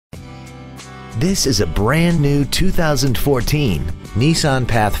This is a brand new 2014 Nissan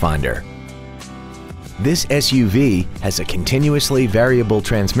Pathfinder. This SUV has a continuously variable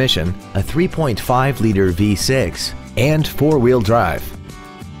transmission, a 3.5-liter V6, and four-wheel drive.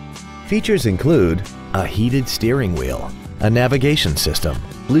 Features include a heated steering wheel, a navigation system,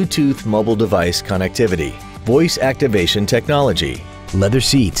 Bluetooth mobile device connectivity, voice activation technology, leather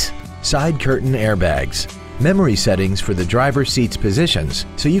seats, side curtain airbags, memory settings for the driver's seat's positions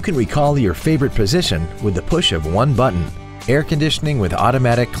so you can recall your favorite position with the push of one button, air conditioning with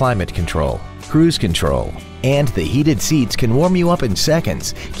automatic climate control, cruise control, and the heated seats can warm you up in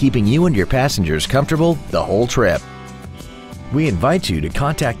seconds, keeping you and your passengers comfortable the whole trip. We invite you to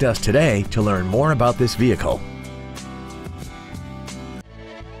contact us today to learn more about this vehicle.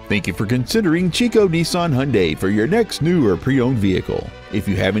 Thank you for considering Chico Nissan Hyundai for your next new or pre-owned vehicle. If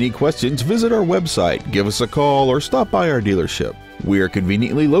you have any questions, visit our website, give us a call, or stop by our dealership. We are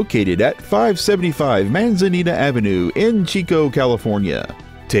conveniently located at 575 Manzanita Avenue in Chico, California.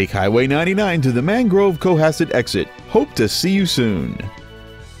 Take Highway 99 to the Mangrove Cohasset exit. Hope to see you soon.